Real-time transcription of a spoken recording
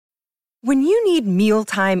When you need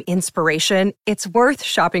mealtime inspiration, it's worth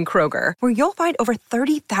shopping Kroger, where you'll find over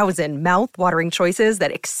 30,000 mouth-watering choices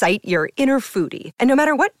that excite your inner foodie. And no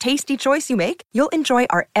matter what tasty choice you make, you'll enjoy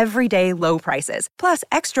our everyday low prices, plus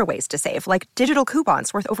extra ways to save, like digital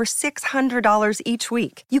coupons worth over $600 each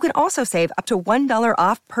week. You can also save up to $1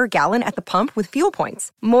 off per gallon at the pump with fuel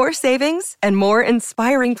points. More savings and more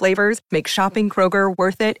inspiring flavors make shopping Kroger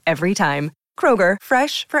worth it every time. Kroger,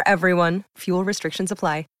 fresh for everyone. Fuel restrictions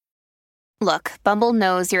apply. Look, Bumble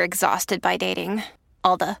knows you're exhausted by dating.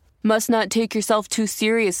 All the, must not take yourself too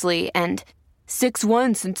seriously, and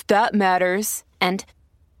 6'1" since that matters, and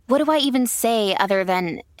what do I even say other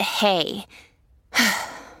than, hey?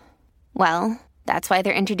 Well, that's why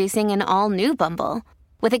they're introducing an all-new Bumble,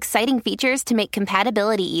 with exciting features to make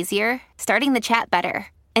compatibility easier, starting the chat better,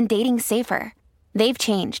 and dating safer. They've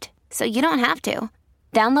changed, so you don't have to.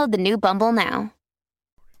 Download the new Bumble now.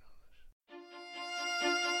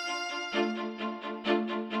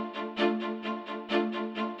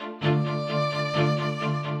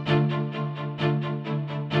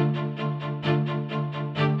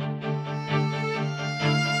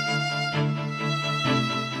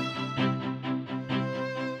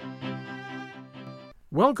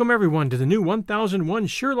 Welcome, everyone, to the new 1001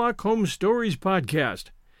 Sherlock Holmes Stories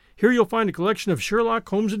podcast. Here you'll find a collection of Sherlock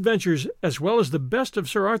Holmes adventures, as well as the best of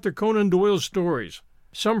Sir Arthur Conan Doyle's stories.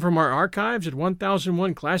 Some from our archives at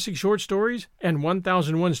 1001 Classic Short Stories and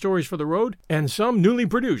 1001 Stories for the Road, and some newly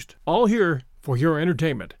produced, all here for your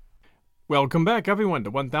entertainment. Welcome back, everyone,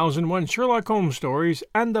 to 1001 Sherlock Holmes Stories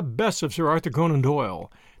and the best of Sir Arthur Conan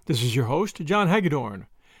Doyle. This is your host, John Hagedorn.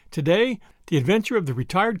 Today, The Adventure of the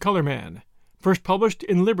Retired Color Man. First published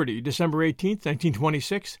in Liberty, December 18,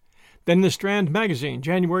 1926, then in the Strand Magazine,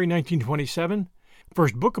 January 1927,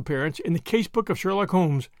 first book appearance in the Casebook of Sherlock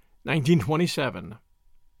Holmes, 1927.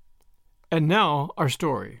 And now, our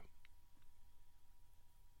story.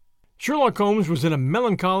 Sherlock Holmes was in a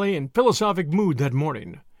melancholy and philosophic mood that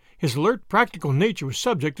morning. His alert, practical nature was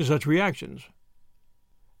subject to such reactions.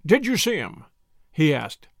 "Did you see him?" he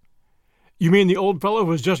asked. "You mean the old fellow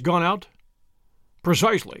who has just gone out?"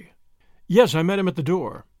 "Precisely. Yes, I met him at the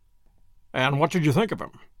door." "And what did you think of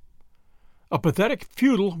him?" "A pathetic,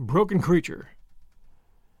 futile, broken creature."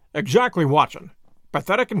 "Exactly, Watson.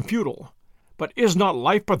 Pathetic and futile. But is not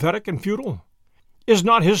life pathetic and futile? Is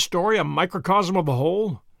not his story a microcosm of the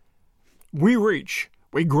whole? We reach,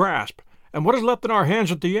 we grasp, and what is left in our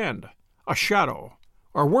hands at the end? A shadow,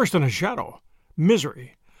 or worse than a shadow,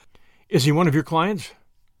 misery. Is he one of your clients?"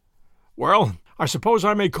 "Well, I suppose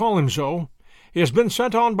I may call him so. He has been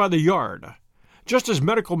sent on by the yard, just as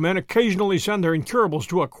medical men occasionally send their incurables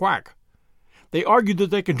to a quack. They argue that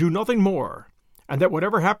they can do nothing more, and that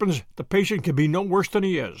whatever happens, the patient can be no worse than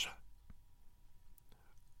he is."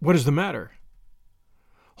 "What is the matter?"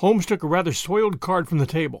 Holmes took a rather soiled card from the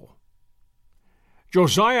table.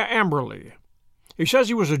 "Josiah Amberley. He says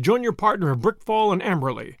he was a junior partner of Brickfall and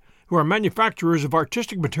Amberley, who are manufacturers of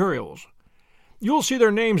artistic materials. You'll see their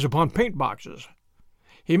names upon paint boxes.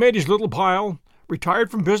 He made his little pile,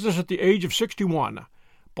 retired from business at the age of 61,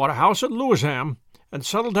 bought a house at Lewisham, and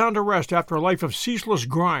settled down to rest after a life of ceaseless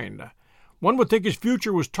grind. One would think his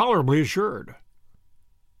future was tolerably assured."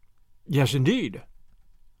 "Yes, indeed."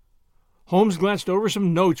 Holmes glanced over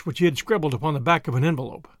some notes which he had scribbled upon the back of an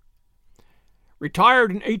envelope.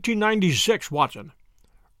 "Retired in 1896, Watson.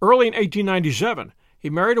 Early in 1897, he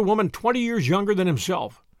married a woman 20 years younger than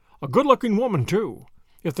himself. A good-looking woman, too,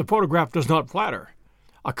 if the photograph does not flatter.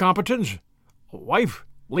 A competence, a wife,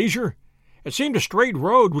 leisure. It seemed a straight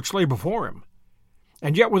road which lay before him.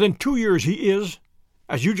 And yet within 2 years he is,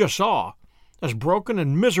 as you just saw, as broken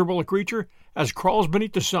and miserable a creature as crawls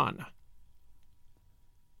beneath the sun."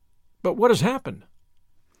 "But what has happened?"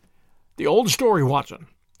 "The old story, Watson.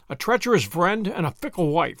 A treacherous friend and a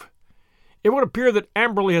fickle wife. It would appear that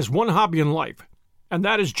Amberley has one hobby in life, and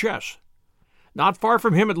that is chess. Not far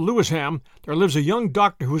from him at Lewisham there lives a young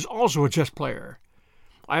doctor who is also a chess player.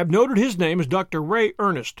 I have noted his name as Dr. Ray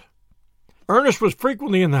Ernest. Ernest was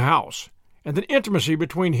frequently in the house, and the intimacy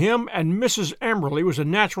between him and Mrs. Amberley was a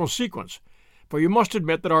natural sequence, for you must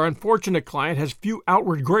admit that our unfortunate client has few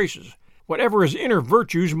outward graces, whatever his inner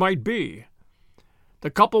virtues might be.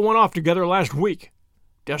 The couple went off together last week.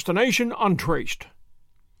 Destination untraced.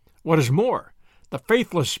 What is more, the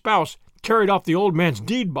faithless spouse carried off the old man's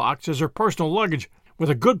deed box as her personal luggage with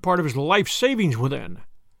a good part of his life savings within.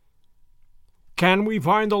 Can we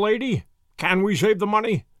find the lady? Can we save the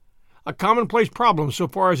money? A commonplace problem so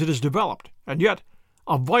far as it is developed, and yet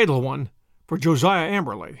a vital one for Josiah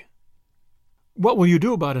Amberley." "What will you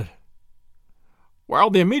do about it?" "Well,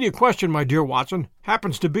 the immediate question, my dear Watson,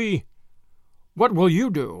 happens to be, what will you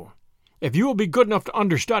do? if you will be good enough to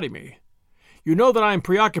understudy me. You know that I am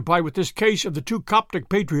preoccupied with this case of the 2 Coptic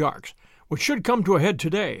patriarchs, which should come to a head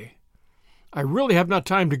today. I really have not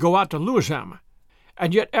time to go out to Lewisham,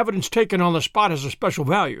 and yet evidence taken on the spot has a special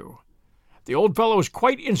value. The old fellow is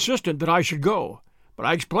quite insistent that I should go, but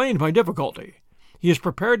I explained my difficulty. He is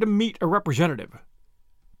prepared to meet a representative.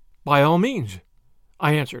 By all means,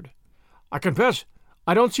 I answered. I confess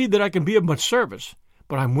I don't see that I can be of much service,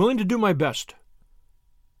 but I'm willing to do my best.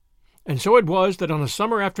 And so it was that on a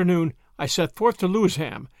summer afternoon I set forth to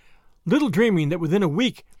Lewisham, little dreaming that within a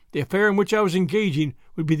week the affair in which I was engaging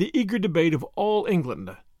would be the eager debate of all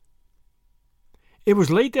England. It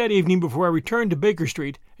was late that evening before I returned to Baker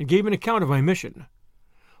Street and gave an account of my mission.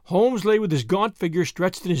 Holmes lay with his gaunt figure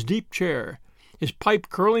stretched in his deep chair, his pipe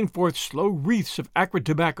curling forth slow wreaths of acrid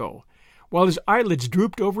tobacco, while his eyelids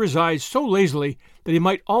drooped over his eyes so lazily that he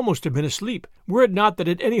might almost have been asleep, were it not that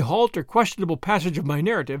at any halt or questionable passage of my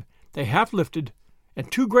narrative they half lifted,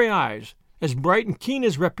 and 2 grey eyes, as bright and keen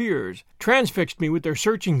as rapiers, transfixed me with their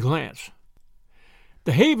searching glance.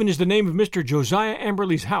 The Haven is the name of Mr. Josiah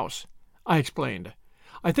Amberley's house, I explained.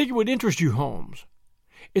 I think it would interest you, Holmes.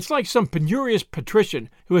 It's like some penurious patrician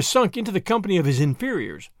who has sunk into the company of his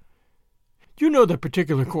inferiors. You know that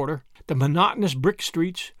particular quarter, the monotonous brick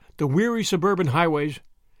streets, the weary suburban highways.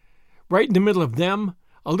 Right in the middle of them,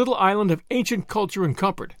 a little island of ancient culture and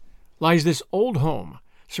comfort, lies this old home,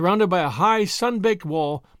 surrounded by a high, sun-baked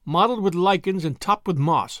wall mottled with lichens and topped with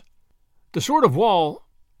moss. The sort of wall—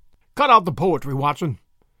 "Cut out the poetry, Watson,"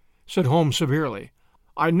 said Holmes severely.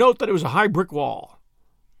 "I note that it was a high brick wall."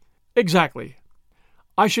 "Exactly.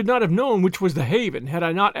 I should not have known which was the Haven had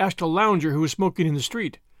I not asked a lounger who was smoking in the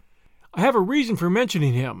street. I have a reason for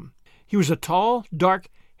mentioning him. He was a tall, dark,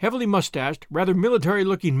 heavily mustached, rather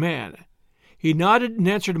military-looking man. He nodded in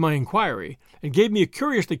answer to my inquiry, and gave me a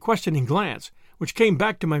curiously questioning glance, which came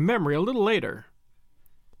back to my memory a little later.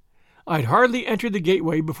 I had hardly entered the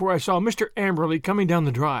gateway before I saw Mr. Amberley coming down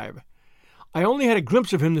the drive. I only had a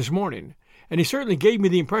glimpse of him this morning, and he certainly gave me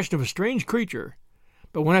the impression of a strange creature,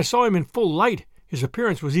 but when I saw him in full light, his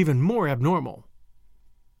appearance was even more abnormal.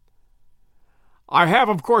 "I have,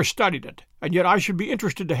 of course, studied it, and yet I should be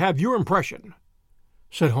interested to have your impression,"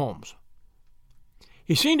 said Holmes.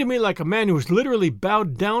 He seemed to me like a man who was literally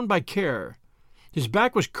bowed down by care. His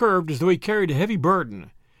back was curved as though he carried a heavy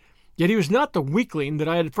burden. Yet he was not the weakling that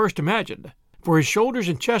I had at first imagined, for his shoulders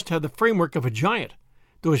and chest have the framework of a giant,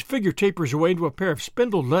 though his figure tapers away into a pair of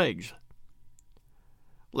spindled legs.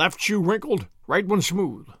 "Left shoe wrinkled, right one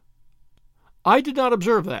smooth." "I did not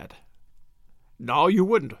observe that." "No, you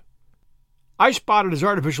wouldn't. I spotted his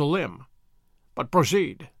artificial limb. But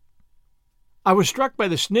proceed." I was struck by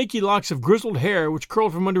the snaky locks of grizzled hair which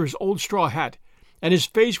curled from under his old straw hat, and his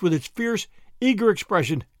face with its fierce, eager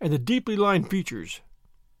expression and the deeply lined features.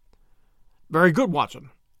 "Very good,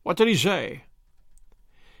 Watson. What did he say?"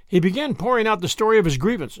 "He began pouring out the story of his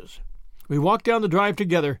grievances. We walked down the drive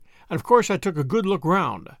together, and of course I took a good look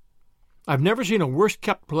round. I've never seen a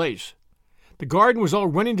worse-kept place. The garden was all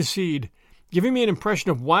running to seed, giving me an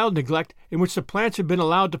impression of wild neglect in which the plants had been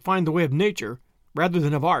allowed to find the way of nature rather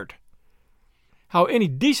than of art. How any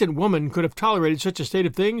decent woman could have tolerated such a state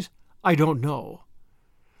of things, I don't know.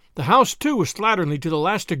 The house, too, was slatternly to the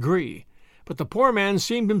last degree, but the poor man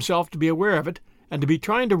seemed himself to be aware of it and to be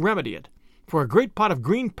trying to remedy it, for a great pot of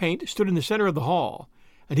green paint stood in the center of the hall,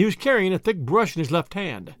 and he was carrying a thick brush in his left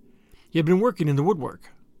hand. He had been working in the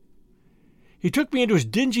woodwork. He took me into his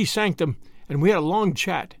dingy sanctum, and we had a long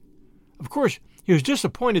chat. Of course, he was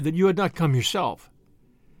disappointed that you had not come yourself.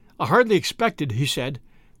 I hardly expected, he said,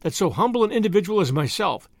 that so humble an individual as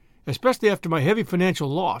myself, especially after my heavy financial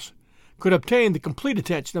loss, could obtain the complete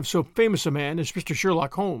attention of so famous a man as Mr.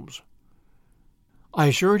 Sherlock Holmes. I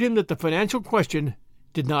assured him that the financial question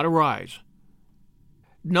did not arise.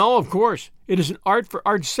 "No, of course, it is an art for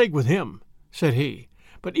art's sake with him," said he,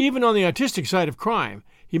 "but even on the artistic side of crime,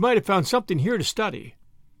 he might have found something here to study.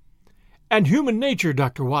 And human nature,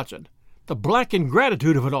 Dr. Watson, the black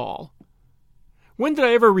ingratitude of it all. When did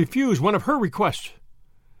I ever refuse one of her requests?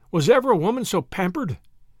 Was ever a woman so pampered?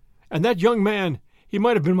 And that young man, he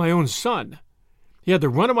might have been my own son. He had the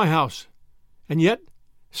run of my house. And yet,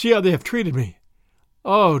 see how they have treated me.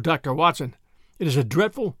 Oh, Dr. Watson, it is a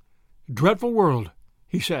dreadful, dreadful world,"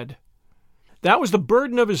 he said. That was the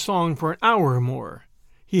burden of his song for an hour or more.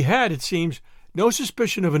 He had, it seems, no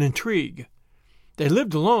suspicion of an intrigue. They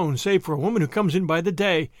lived alone, save for a woman who comes in by the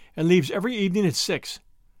day and leaves every evening at 6.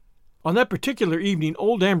 On that particular evening,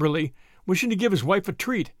 old Amberley, wishing to give his wife a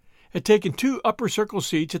treat, had taken 2 upper-circle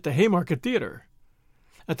seats at the Haymarket Theatre.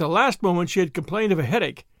 At the last moment she had complained of a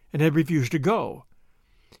headache and had refused to go.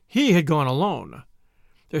 He had gone alone.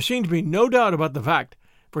 There seemed to be no doubt about the fact,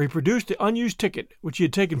 for he produced the unused ticket which he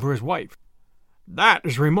had taken for his wife. "That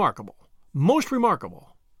is remarkable, most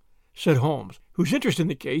remarkable," said Holmes, whose interest in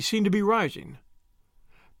the case seemed to be rising.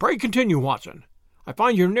 "Pray continue, Watson. I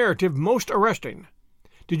find your narrative most arresting.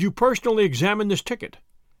 Did you personally examine this ticket?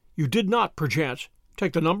 You did not, perchance,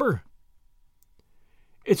 take the number?"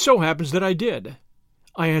 "It so happens that I did,"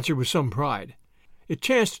 I answered with some pride. "It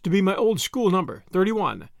chanced to be my old school number,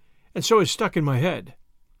 31, and so it stuck in my head."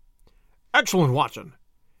 "Excellent, Watson.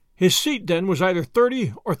 His seat, then, was either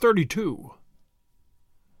 30 or 32.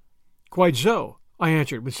 "Quite so," I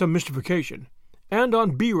answered with some mystification, "and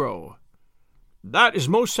on B row." "That is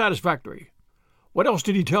most satisfactory. What else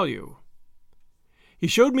did he tell you?" "He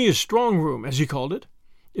showed me his strong room, as he called it.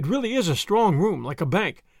 It really is a strong room, like a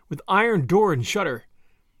bank, with iron door and shutter.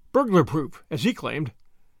 Burglar-proof, as he claimed.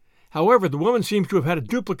 However, the woman seems to have had a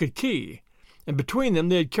duplicate key, and between them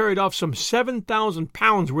they had carried off some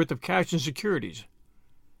 £7,000 worth of cash and securities."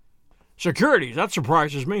 "Securities? That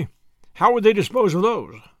surprises me. How would they dispose of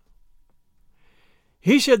those?"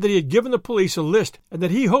 "He said that he had given the police a list and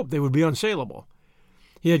that he hoped they would be unsaleable.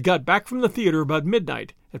 He had got back from the theater about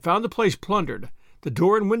midnight and found the place plundered, the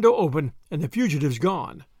door and window open, and the fugitives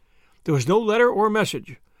gone. There was no letter or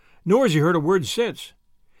message, nor has he heard a word since.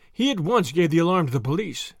 He at once gave the alarm to the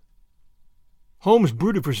police." Holmes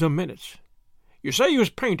brooded for some minutes. "You say he was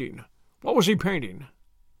painting. What was he painting?"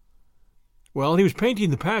 "Well, he was painting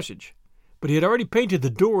the passage, but he had already painted the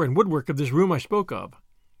door and woodwork of this room I spoke of."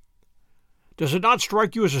 "Does it not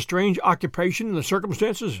strike you as a strange occupation in the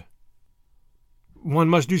circumstances?" "One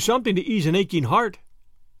must do something to ease an aching heart."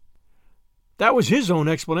 That was his own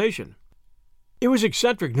explanation. It was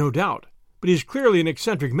eccentric, no doubt, but he is clearly an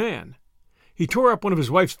eccentric man. He tore up one of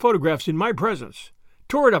his wife's photographs in my presence,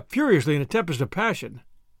 tore it up furiously in a tempest of passion.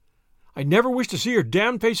 "I never wish to see her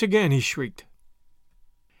damned face again," he shrieked.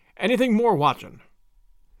 "Anything more, Watson?"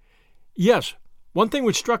 "Yes, one thing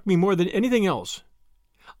which struck me more than anything else.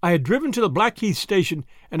 I had driven to the Blackheath station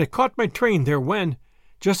and had caught my train there when,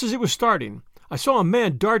 just as it was starting, I saw a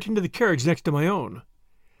man dart into the carriage next to my own.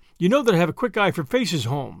 You know that I have a quick eye for faces,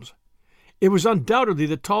 Holmes. It was undoubtedly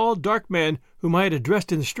the tall, dark man whom I had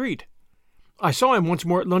addressed in the street. I saw him once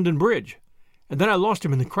more at London Bridge, and then I lost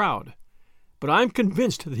him in the crowd. But I am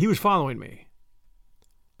convinced that he was following me."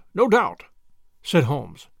 "No doubt," said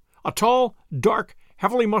Holmes. "A tall, dark,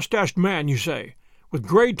 heavily mustached man, you say, with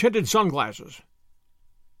grey-tinted sunglasses."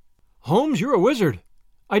 "Holmes, you're a wizard.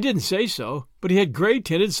 I didn't say so, but he had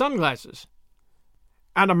grey-tinted sunglasses."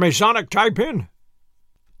 "And a Masonic tie-pin?"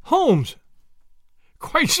 "Holmes!"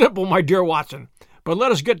 "Quite simple, my dear Watson, but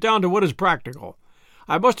let us get down to what is practical.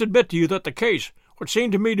 I must admit to you that the case, which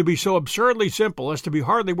seemed to me to be so absurdly simple as to be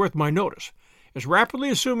hardly worth my notice, is rapidly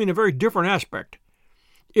assuming a very different aspect.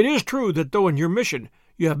 It is true that though in your mission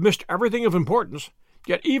you have missed everything of importance,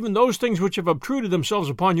 yet even those things which have obtruded themselves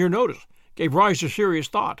upon your notice gave rise to serious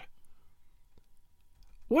thought."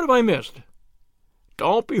 "What have I missed?"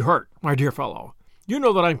 "Don't be hurt, my dear fellow. You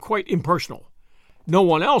know that I am quite impersonal. No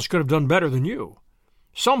one else could have done better than you.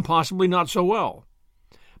 Some possibly not so well.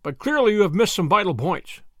 But clearly you have missed some vital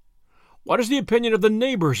points. What is the opinion of the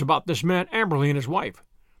neighbors about this man Amberley and his wife?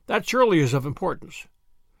 That surely is of importance.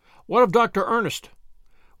 What of Dr. Ernest?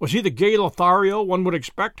 Was he the gay Lothario one would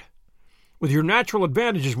expect? With your natural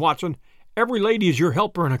advantages, Watson, every lady is your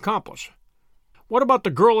helper and accomplice. What about the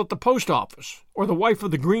girl at the post office, or the wife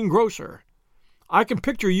of the greengrocer? I can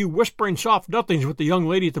picture you whispering soft nothings with the young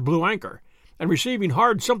lady at the Blue Anchor, and receiving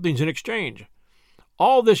hard somethings in exchange.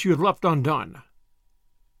 All this you have left undone."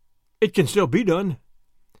 "It can still be done."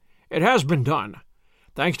 "It has been done.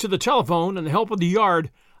 Thanks to the telephone and the help of the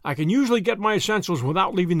Yard, I can usually get my essentials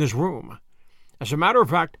without leaving this room. As a matter of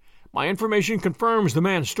fact, my information confirms the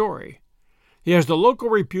man's story. He has the local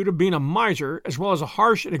repute of being a miser as well as a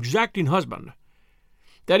harsh and exacting husband.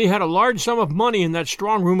 That he had a large sum of money in that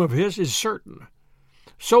strong room of his is certain.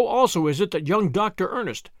 So also is it that young Dr.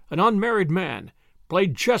 Ernest, an unmarried man,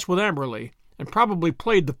 played chess with Amberley, and probably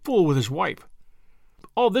played the fool with his wife.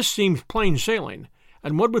 All this seems plain sailing,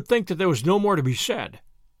 and one would think that there was no more to be said.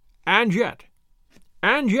 And yet,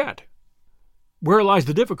 where lies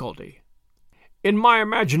the difficulty? In my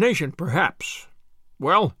imagination, perhaps.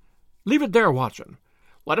 Well, leave it there, Watson.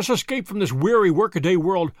 Let us escape from this weary workaday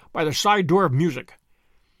world by the side door of music.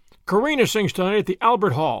 Karina sings tonight at the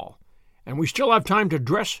Albert Hall, and we still have time to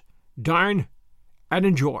dress, dine, and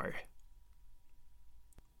enjoy.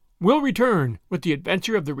 We'll return with the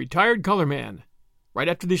adventure of the retired color man right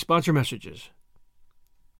after these sponsor messages.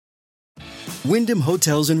 Wyndham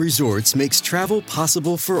Hotels & Resorts makes travel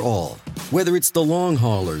possible for all. Whether it's the long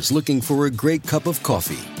haulers looking for a great cup of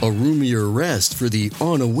coffee, a roomier rest for the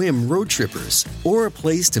on-a-whim road trippers, or a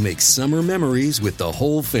place to make summer memories with the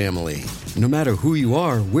whole family. No matter who you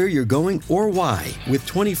are, where you're going, or why, with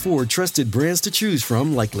 24 trusted brands to choose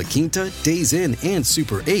from like La Quinta, Days Inn, and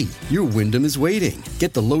Super 8, your Wyndham is waiting.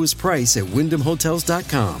 Get the lowest price at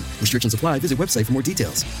WyndhamHotels.com. Restrictions apply. Visit website for more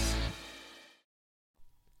details.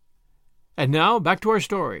 And now, back to our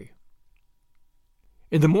story.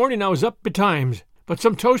 In the morning I was up betimes, but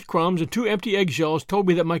some toast crumbs and 2 empty eggshells told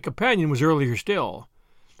me that my companion was earlier still.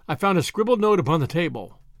 I found a scribbled note upon the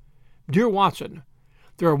table. Dear Watson,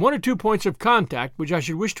 there are 1 or 2 points of contact which I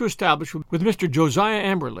should wish to establish with Mr. Josiah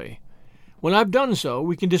Amberley. When I've done so,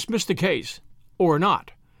 we can dismiss the case, or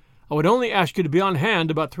not. I would only ask you to be on hand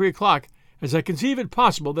about 3 o'clock, as I conceive it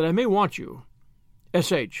possible that I may want you.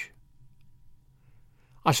 S.H.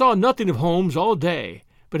 I saw nothing of Holmes all day,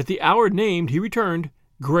 but at the hour named he returned,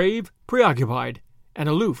 grave, preoccupied, and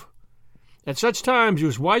aloof. At such times it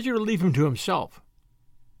was wiser to leave him to himself.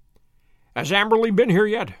 Has Amberley been here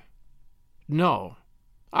yet? No.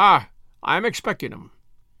 I am expecting him.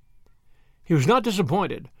 He was not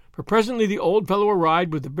disappointed, for presently the old fellow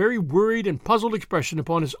arrived with a very worried and puzzled expression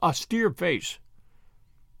upon his austere face.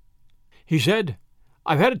 He said,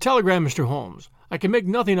 I've had a telegram, Mr. Holmes. I can make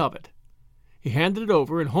nothing of it. He handed it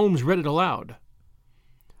over, and Holmes read it aloud.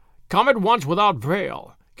 Come at once without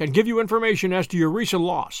fail. Can give you information as to your recent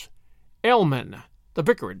loss. Elman, the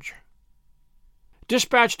vicarage.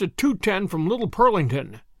 Dispatched at 2:10 from Little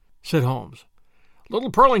Purlington, said Holmes.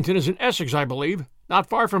 Little Purlington is in Essex, I believe, not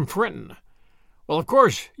far from Frinton. Well, of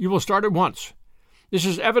course, you will start at once. This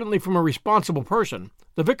is evidently from a responsible person,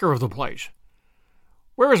 the vicar of the place.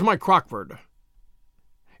 Where is my Crockford?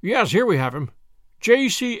 Yes, here we have him.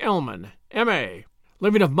 J.C. Elman, M.A.,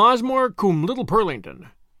 living of Mosmore cum Little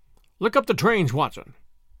Purlington. Look up the trains, Watson.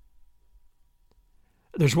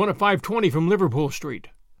 There's one at 5:20 from Liverpool Street.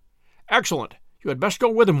 Excellent. You had best go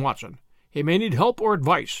with him, Watson. He may need help or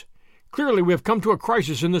advice. Clearly we have come to a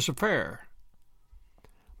crisis in this affair.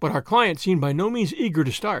 But our client seemed by no means eager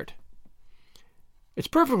to start. It's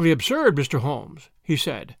perfectly absurd, Mr. Holmes, he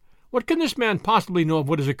said. What can this man possibly know of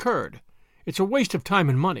what has occurred? It's a waste of time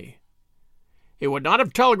and money. He would not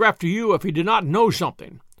have telegraphed to you if he did not know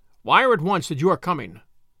something. Wire at once that you are coming.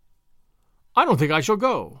 I don't think I shall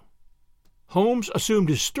go. Holmes assumed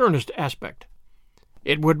his sternest aspect.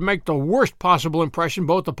 It would make the worst possible impression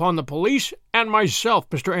both upon the police and myself,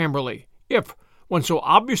 Mr. Amberley, if, when so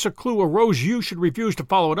obvious a clue arose, you should refuse to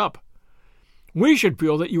follow it up. We should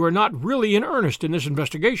feel that you are not really in earnest in this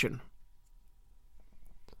investigation.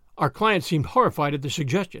 Our client seemed horrified at the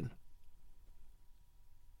suggestion.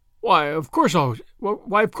 Why, of course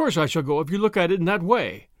I shall go if you look at it in that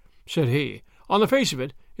way, said he. On the face of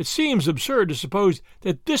it, it seems absurd to suppose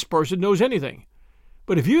that this person knows anything.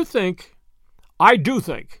 But if you think— I do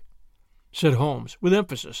think, said Holmes, with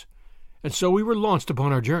emphasis, and so we were launched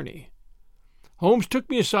upon our journey. Holmes took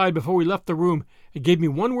me aside before we left the room and gave me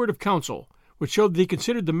one word of counsel, which showed that he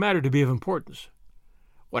considered the matter to be of importance.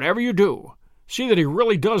 Whatever you do, see that he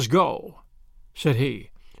really does go, said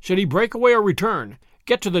he. Should he break away or return,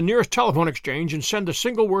 get to the nearest telephone exchange and send the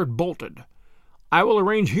single word bolted. I will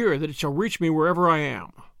arrange here that it shall reach me wherever I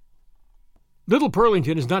am. Little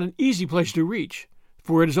Purlington is not an easy place to reach,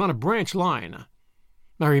 for it is on a branch line.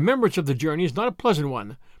 My remembrance of the journey is not a pleasant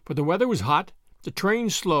one, for the weather was hot, the train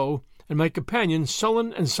slow, and my companion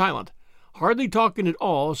sullen and silent, hardly talking at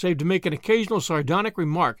all save to make an occasional sardonic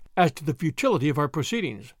remark as to the futility of our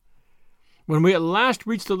proceedings. When we at last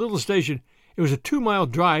reached the little station, it was a 2-mile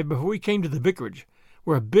drive before we came to the vicarage,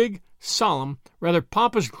 where a big, solemn, rather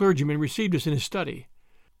pompous clergyman received us in his study.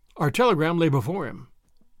 Our telegram lay before him.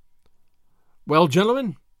 Well,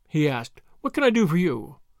 gentlemen, he asked, what can I do for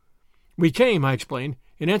you? We came, I explained,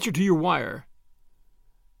 in answer to your wire.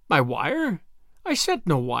 My wire? I sent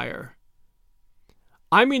no wire.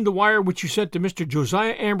 I mean the wire which you sent to Mr.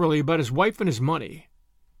 Josiah Amberley about his wife and his money.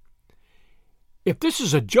 If this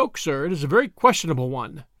is a joke, sir, it is a very questionable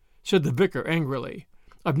one, said the vicar angrily.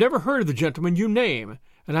 I've never heard of the gentleman you name,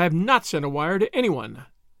 and I have not sent a wire to anyone.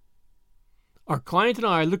 Our client and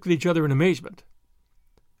I looked at each other in amazement.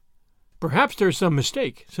 Perhaps there is some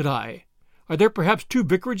mistake, said I. Are there perhaps 2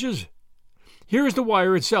 vicarages? Here is the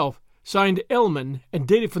wire itself, signed Elman and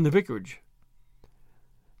dated from the vicarage.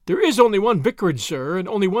 There is only one vicarage, sir, and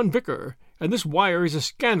only one vicar, and this wire is a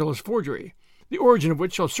scandalous forgery, the origin of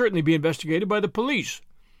which shall certainly be investigated by the police.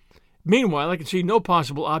 Meanwhile, I can see no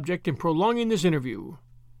possible object in prolonging this interview.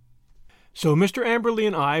 So Mr. Amberley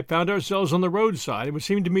and I found ourselves on the roadside in what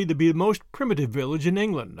seemed to me to be the most primitive village in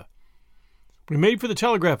England. We made for the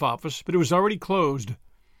telegraph office, but it was already closed.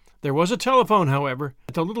 There was a telephone, however,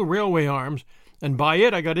 at the little railway arms, and by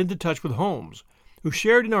it I got into touch with Holmes, who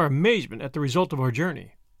shared in our amazement at the result of our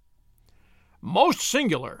journey. "Most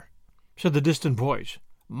singular," said the distant voice.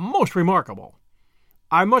 "Most remarkable.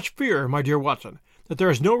 I much fear, my dear Watson, that there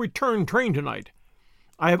is no return train tonight.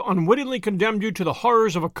 I have unwittingly condemned you to the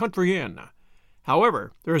horrors of a country inn.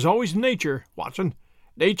 However, there is always nature, Watson,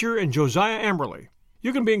 nature and Josiah Amberley.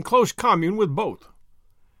 You can be in close commune with both."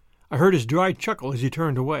 I heard his dry chuckle as he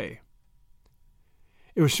turned away.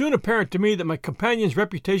 It was soon apparent to me that my companion's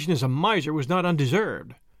reputation as a miser was not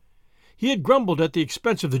undeserved. He had grumbled at the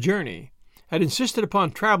expense of the journey, had insisted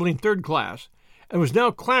upon traveling third class, and was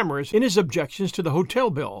now clamorous in his objections to the hotel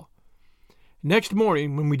bill. Next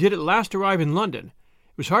morning, when we did at last arrive in London,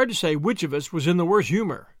 it was hard to say which of us was in the worse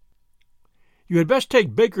humor. "You had best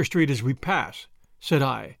take Baker Street as we pass," said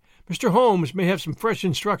I. "Mr. Holmes may have some fresh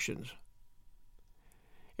instructions."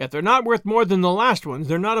 "If they're not worth more than the last ones,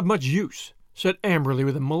 they're not of much use," said Amberley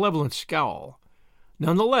with a malevolent scowl.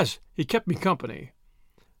 None the less, he kept me company.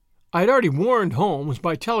 I had already warned Holmes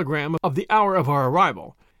by telegram of the hour of our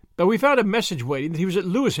arrival, but we found a message waiting that he was at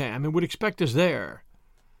Lewisham and would expect us there.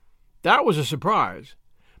 That was a surprise,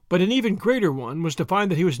 but an even greater one was to find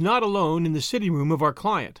that he was not alone in the sitting room of our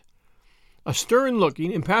client. A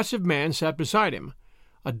stern-looking, impassive man sat beside him,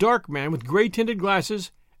 a dark man with grey-tinted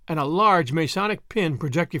glasses and a large Masonic pin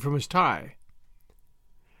projecting from his tie.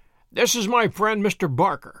 "This is my friend Mr.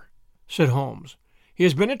 Barker," said Holmes. "He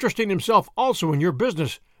has been interesting himself also in your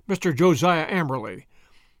business, Mr. Josiah Amberley,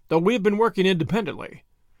 though we have been working independently.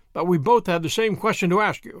 But we both have the same question to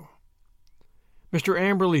ask you." Mr.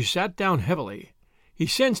 Amberley sat down heavily. He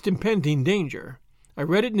sensed impending danger. I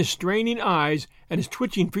read it in his straining eyes and his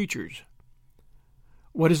twitching features.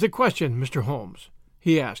 "What is the question, Mr. Holmes?"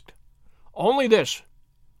 he asked. "Only this.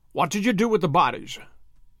 What did you do with the bodies?"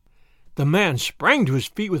 The man sprang to his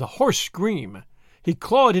feet with a hoarse scream. He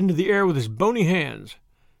clawed into the air with his bony hands.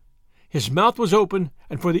 His mouth was open,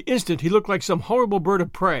 and for the instant he looked like some horrible bird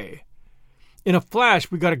of prey. In a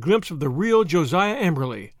flash we got a glimpse of the real Josiah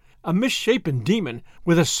Amberley, a misshapen demon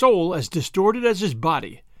with a soul as distorted as his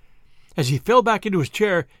body. As he fell back into his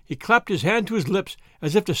chair, he clapped his hand to his lips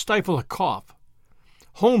as if to stifle a cough.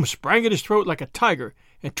 Holmes sprang at his throat like a tiger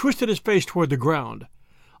and twisted his face toward the ground.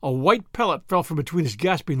 A white pellet fell from between his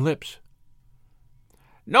gasping lips.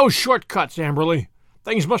 "No short-cuts, Amberley.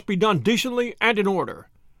 Things must be done decently and in order.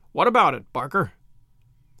 What about it, Barker?"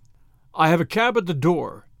 "I have a cab at the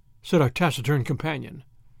door," said our taciturn companion.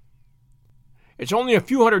 "It's only a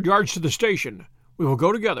few hundred yards to the station. We will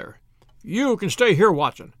go together. You can stay here,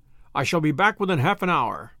 Watson. I shall be back within half an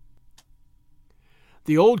hour."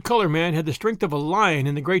 The old color man had the strength of a lion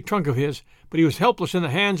in the great trunk of his, but he was helpless in the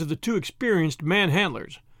hands of the two experienced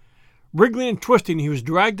man-handlers. Wriggling and twisting, he was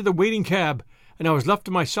dragged to the waiting cab, and I was left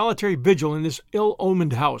to my solitary vigil in this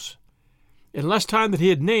ill-omened house. In less time than he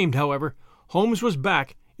had named, however, Holmes was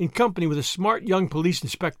back, in company with a smart young police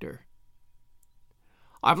inspector.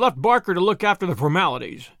 "I've left Barker to look after the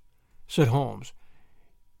formalities," said Holmes.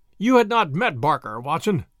 "You had not met Barker,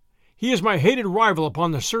 Watson. He is my hated rival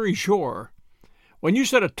upon the Surrey shore. When you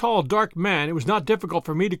said a tall, dark man, it was not difficult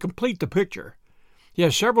for me to complete the picture. He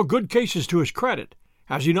has several good cases to his credit,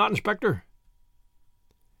 has he not, Inspector?"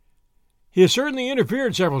 "He has certainly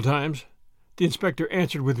interfered several times," the inspector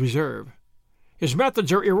answered with reserve. "His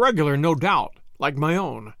methods are irregular, no doubt, like my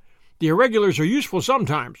own. The irregulars are useful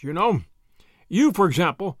sometimes, you know. You, for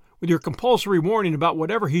example, with your compulsory warning about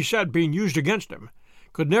whatever he said being used against him,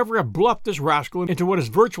 could never have bluffed this rascal into what is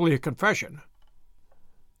virtually a confession."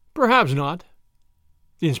 "Perhaps not,"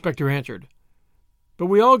 the inspector answered. "But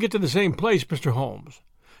we all get to the same place, Mr. Holmes.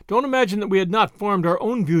 Don't imagine that we had not formed our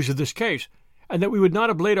own views of this case, and that we would not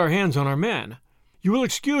have laid our hands on our men. You will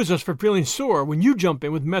excuse us for feeling sore when you jump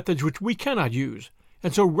in with methods which we cannot use,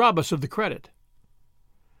 and so rob us of the credit."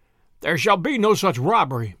 "There shall be no such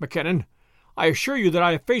robbery, Mackinnon. I assure you that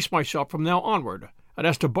I efface myself from now onward, and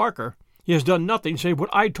as to Barker, he has done nothing save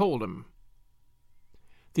what I told him."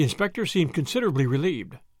 The inspector seemed considerably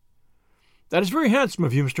relieved. "That is very handsome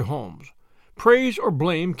of you, Mr. Holmes. Praise or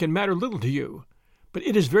blame can matter little to you, but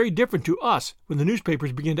it is very different to us when the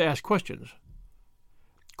newspapers begin to ask questions."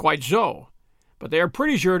 "Quite so, but they are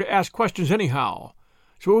pretty sure to ask questions anyhow,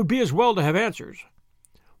 so it would be as well to have answers.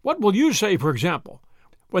 What will you say, for example,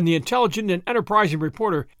 when the intelligent and enterprising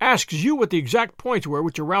reporter asks you what the exact points were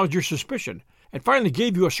which aroused your suspicion and finally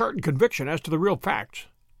gave you a certain conviction as to the real facts?"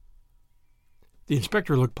 The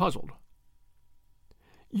inspector looked puzzled.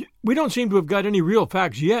 "We don't seem to have got any real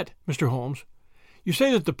facts yet, Mr. Holmes. You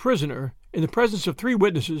say that the prisoner, in the presence of 3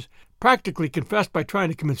 witnesses, practically confessed by trying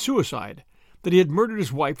to commit suicide, that he had murdered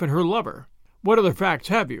his wife and her lover. What other facts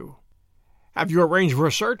have you? Have you arranged for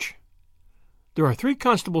a search? There are 3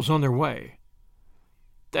 constables on their way.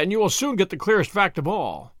 Then you will soon get the clearest fact of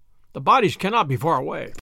all. The bodies cannot be far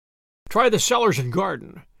away. Try the cellars and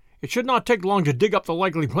garden. It should not take long to dig up the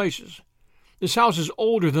likely places. This house is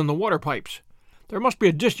older than the water pipes. There must be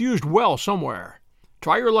a disused well somewhere.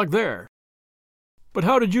 Try your luck there. But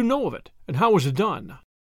how did you know of it, and how was it done?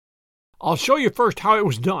 I'll show you first how it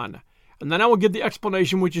was done, and then I will give the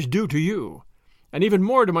explanation which is due to you, and even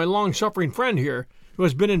more to my long-suffering friend here, who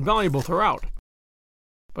has been invaluable throughout.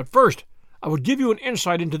 But first, I would give you an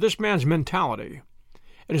insight into this man's mentality.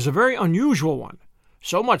 It is a very unusual one,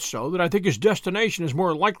 so much so that I think his destination is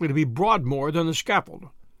more likely to be Broadmoor than the scaffold.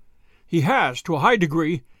 He has, to a high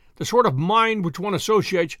degree, the sort of mind which one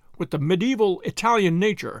associates with the medieval Italian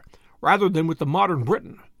nature rather than with the modern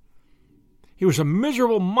Briton. He was a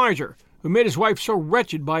miserable miser who made his wife so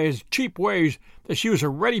wretched by his cheap ways that she was a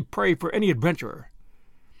ready prey for any adventurer.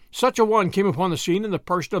 Such a one came upon the scene in the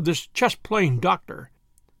person of this chess-playing doctor.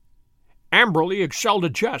 Amberley excelled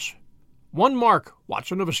at chess. One mark,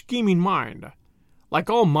 Watson, of a scheming mind. Like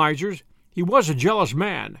all misers, he was a jealous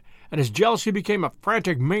man, and his jealousy became a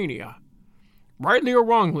frantic mania. Rightly or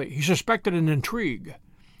wrongly, he suspected an intrigue.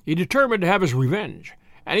 He determined to have his revenge,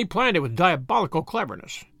 and he planned it with diabolical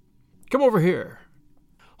cleverness. Come over here.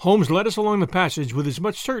 Holmes led us along the passage with as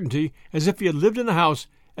much certainty as if he had lived in the house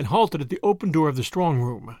and halted at the open door of the strong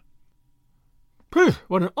room. "Phew,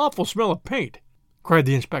 what an awful smell of paint!" cried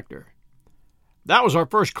the inspector. "That was our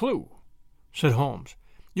first clue," said Holmes.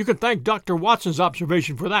 "You can thank Dr. Watson's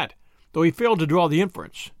observation for that, though he failed to draw the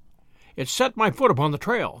inference. It set my foot upon the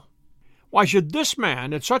trail. Why should this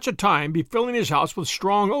man at such a time be filling his house with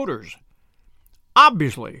strong odors?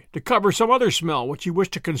 Obviously, to cover some other smell which he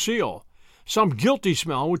wished to conceal, some guilty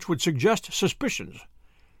smell which would suggest suspicions.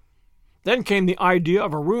 Then came the idea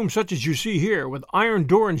of a room such as you see here, with iron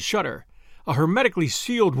door and shutter, a hermetically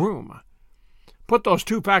sealed room. Put those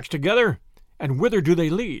 2 facts together, and whither do they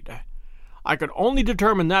lead? I could only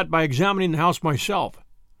determine that by examining the house myself.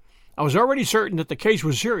 I was already certain that the case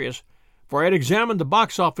was serious, for I had examined the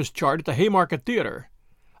box-office chart at the Haymarket Theatre,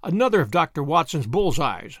 another of Dr. Watson's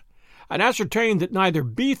bull's-eyes, and ascertained that neither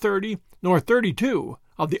B30 nor 32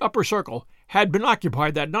 of the upper circle had been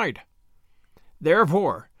occupied that night.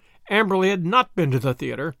 Therefore, Amberley had not been to the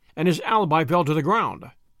theatre, and his alibi fell to the ground.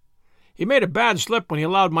 He made a bad slip when he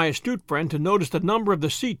allowed my astute friend to notice the number of the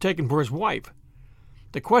seat taken for his wife.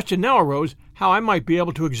 The question now arose how I might be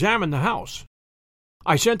able to examine the house.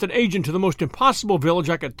 I sent an agent to the most impossible village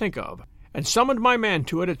I could think of, and summoned my man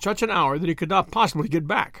to it at such an hour that he could not possibly get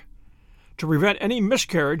back. To prevent any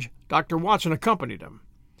miscarriage, Dr. Watson accompanied him.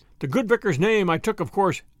 The good vicar's name I took, of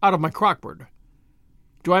course, out of my crockboard.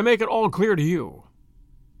 Do I make it all clear to you?"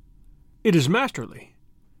 "It is masterly,"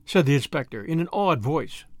 said the inspector in an awed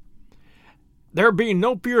voice. "There being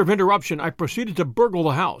no fear of interruption, I proceeded to burgle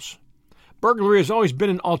the house. Burglary has always been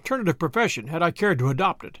an alternative profession had I cared to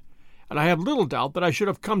adopt it, and I have little doubt that I should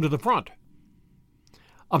have come to the front.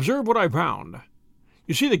 Observe what I found.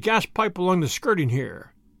 You see the gas pipe along the skirting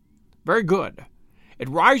here? Very good. It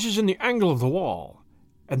rises in the angle of the wall,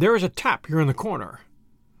 and there is a tap here in the corner.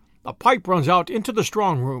 The pipe runs out into the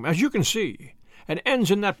strong room, as you can see, and ends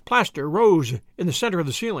in that plaster rose in the center of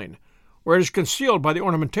the ceiling, where it is concealed by the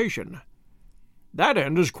ornamentation. That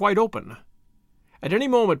end is quite open. At any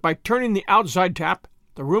moment, by turning the outside tap,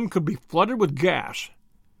 the room could be flooded with gas.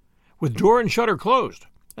 With door and shutter closed,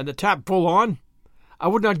 and the tap full on, I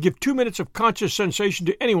would not give 2 minutes of conscious sensation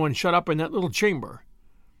to anyone shut up in that little chamber.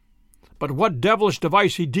 But what devilish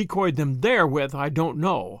device he decoyed them there with, I don't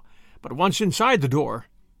know, but once inside the door,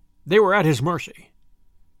 they were at his mercy."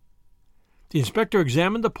 The inspector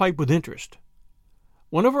examined the pipe with interest.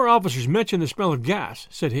 "One of our officers mentioned the smell of gas,"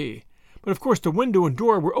 said he, "but of course the window and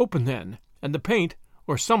door were open then, and the paint,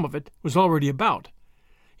 or some of it, was already about.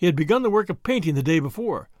 He had begun the work of painting the day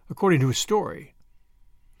before, according to his story.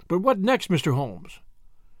 But what next, Mr. Holmes?"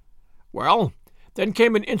 "Well, then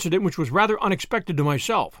came an incident which was rather unexpected to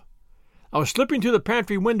myself. I was slipping through the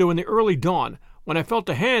pantry window in the early dawn when I felt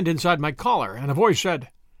a hand inside my collar, and a voice said,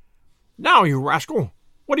 'Now, you rascal,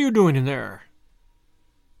 what are you doing in there?'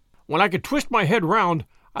 When I could twist my head round,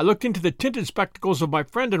 I looked into the tinted spectacles of my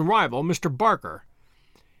friend and rival, Mr. Barker.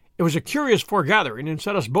 It was a curious foregathering, and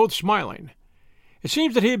set us both smiling. It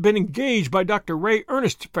seems that he had been engaged by Dr. Ray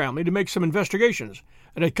Ernest's family to make some investigations,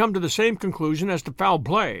 and had come to the same conclusion as to foul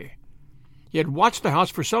play. He had watched the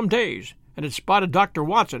house for some days, and had spotted Dr.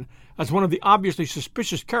 Watson as one of the obviously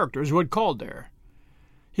suspicious characters who had called there.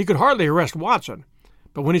 He could hardly arrest Watson,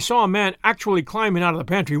 but when he saw a man actually climbing out of the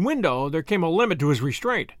pantry window, there came a limit to his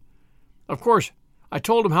restraint. Of course, I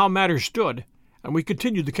told him how matters stood, and we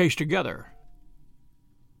continued the case together.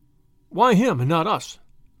 Why him and not us?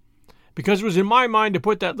 Because it was in my mind to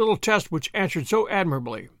put that little test which answered so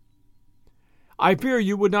admirably. I fear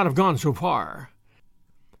you would not have gone so far.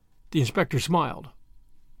 The inspector smiled.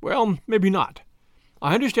 Well, maybe not.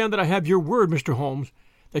 I understand that I have your word, Mr. Holmes,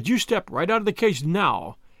 that you step right out of the case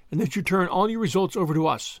now, and that you turn all your results over to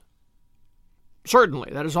us.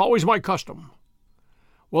 Certainly, that is always my custom.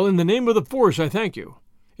 Well, in the name of the force, I thank you.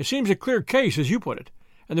 It seems a clear case, as you put it,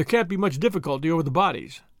 and there can't be much difficulty over the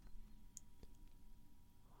bodies.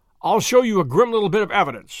 I'll show you a grim little bit of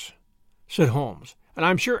evidence, said Holmes, and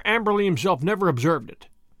I'm sure Amberley himself never observed it.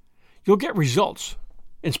 You'll get results,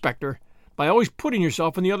 Inspector, by always putting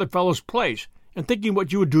yourself in the other fellow's place and thinking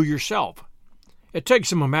what you would do yourself. It takes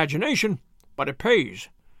some imagination, but it pays.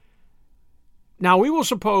 Now we will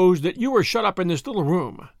suppose that you were shut up in this little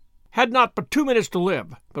room, had not but 2 minutes to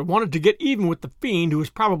live, but wanted to get even with the fiend who was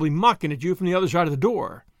probably mocking at you from the other side of the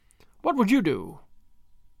door. What would you do?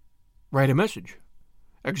 Write a message.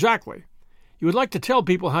 Exactly. You would like to tell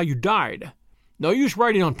people how you died. No use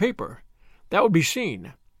writing on paper. That would be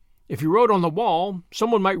seen. If you wrote on the wall,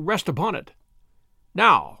 someone might rest upon it.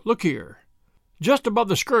 Now, look here. Just above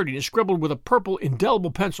the skirting is scribbled with a purple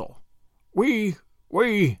indelible pencil. We,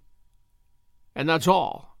 and that's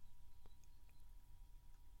all.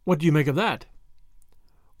 What do you make of that?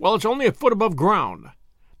 Well, it's only a foot above ground.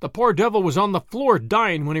 The poor devil was on the floor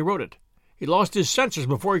dying when he wrote it. He lost his senses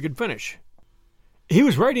before he could finish. He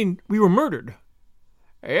was writing, "We were murdered."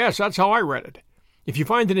 Yes, that's how I read it. If you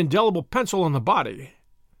find an indelible pencil on the body.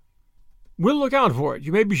 We'll look out for it,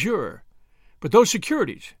 you may be sure. But those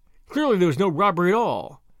securities, clearly there was no robbery at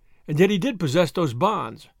all. And yet he did possess those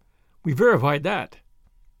bonds. We verified that.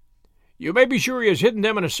 You may be sure he has hidden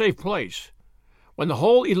them in a safe place. When the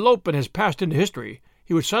whole elopement has passed into history,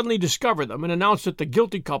 he would suddenly discover them and announce that the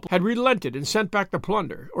guilty couple had relented and sent back the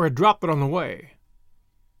plunder, or had dropped it on the way.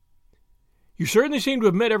 You certainly seem to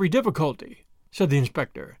have met every difficulty, said the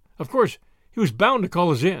inspector. Of course, he was bound to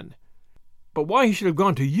call us in. But why he should have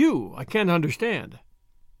gone to you, I can't understand.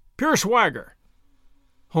 Pure swagger,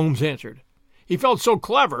 Holmes answered. He felt so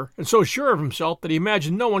clever and so sure of himself that he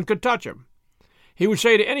imagined no one could touch him. He would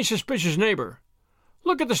say to any suspicious neighbor,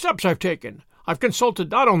 "Look at the steps I've taken. I've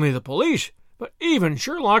consulted not only the police, but even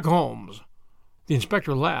Sherlock Holmes." The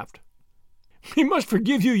inspector laughed. "He must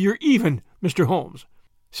forgive you your even, Mr. Holmes,"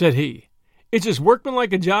 said he. "It's as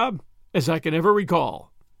workmanlike a job as I can ever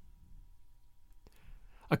recall."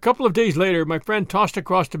 A couple of days later, my friend tossed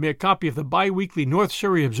across to me a copy of the bi-weekly North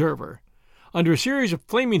Surrey Observer, under a series of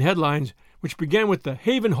flaming headlines which began with the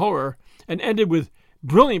Haven Horror and ended with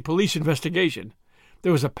Brilliant Police Investigation.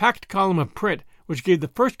 There was a packed column of print which gave the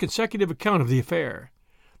first consecutive account of the affair.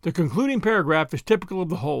 The concluding paragraph is typical of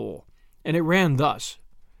the whole, and it ran thus.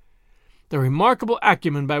 The remarkable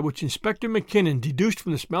acumen by which Inspector McKinnon deduced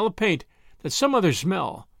from the smell of paint that some other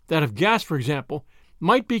smell, that of gas, for example,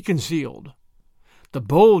 might be concealed. The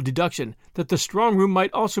bold deduction that the strong room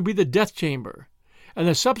might also be the death chamber, and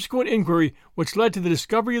the subsequent inquiry which led to the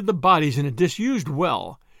discovery of the bodies in a disused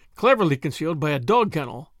well, cleverly concealed by a dog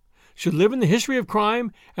kennel, should live in the history of crime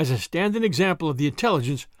as a standing example of the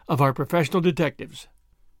intelligence of our professional detectives.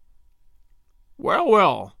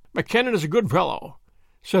 Well, McKinnon is a good fellow,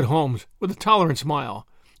 said Holmes with a tolerant smile.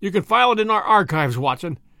 You can file it in our archives,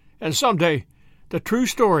 Watson, and some day the true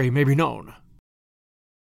story may be known.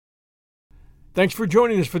 Thanks for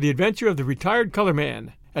joining us for the adventure of the retired color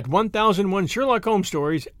man at 1001 Sherlock Holmes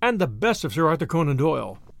Stories and the best of Sir Arthur Conan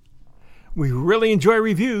Doyle. We really enjoy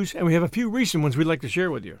reviews, and we have a few recent ones we'd like to share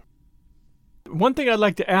with you. One thing I'd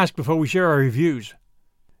like to ask before we share our reviews.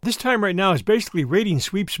 This time right now is basically rating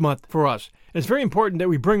sweeps month for us, and it's very important that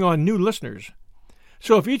we bring on new listeners.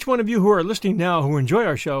 So if each one of you who are listening now who enjoy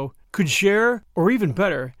our show could share, or even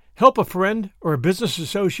better, help a friend or a business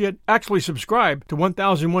associate actually subscribe to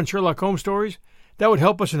 1001 Sherlock Holmes Stories, that would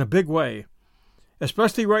help us in a big way.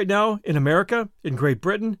 Especially right now in America, in Great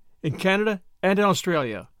Britain, in Canada, and in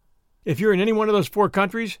Australia. If you're in any one of those 4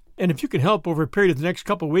 countries, and if you can help over a period of the next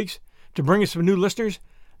couple of weeks to bring us some new listeners,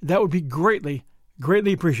 that would be greatly,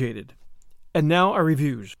 greatly appreciated. And now our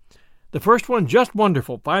reviews. The first one, just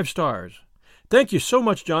wonderful, 5 stars. Thank you so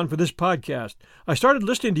much, John, for this podcast. I started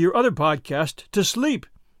listening to your other podcast to sleep,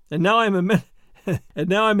 and now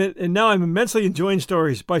I'm immensely enjoying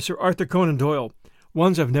stories by Sir Arthur Conan Doyle,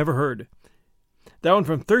 ones I've never heard. That one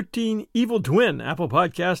from 13 Evil Twin, Apple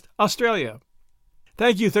Podcast, Australia.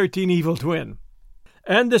 Thank you, 13 Evil Twin.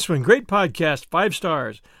 And this one, great podcast, 5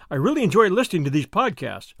 stars. I really enjoy listening to these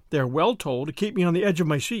podcasts. They are well told to keep me on the edge of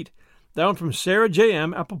my seat. That one from Sarah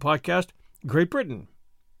J.M., Apple Podcast, Great Britain.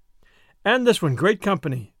 And this one, great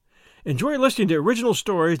company. Enjoy listening to original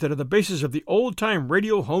stories that are the basis of the old-time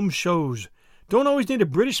radio home shows. Don't always need a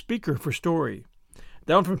British speaker for story.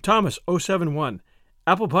 Down from Thomas 071,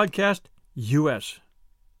 Apple Podcast, US.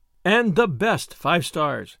 And the best, 5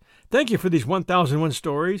 stars. Thank you for these 1001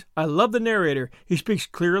 stories. I love the narrator. He speaks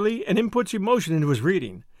clearly and inputs emotion into his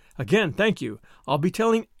reading. Again, thank you. I'll be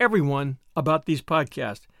telling everyone about these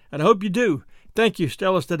podcasts, and I hope you do. Thank you,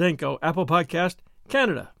 Stella Stadenko, Apple Podcast,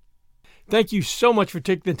 Canada. Thank you so much for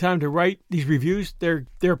taking the time to write these reviews. They're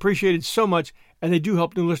appreciated so much, and they do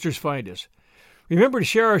help new listeners find us. Remember to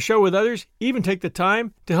share our show with others. Even take the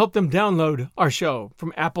time to help them download our show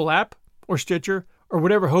from Apple app or Stitcher or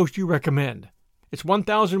whatever host you recommend. It's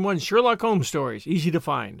 1001 Sherlock Holmes stories, easy to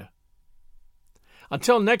find.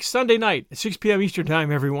 Until next Sunday night at 6 p.m. Eastern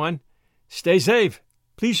Time, everyone, stay safe,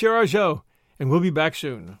 please share our show, and we'll be back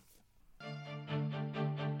soon.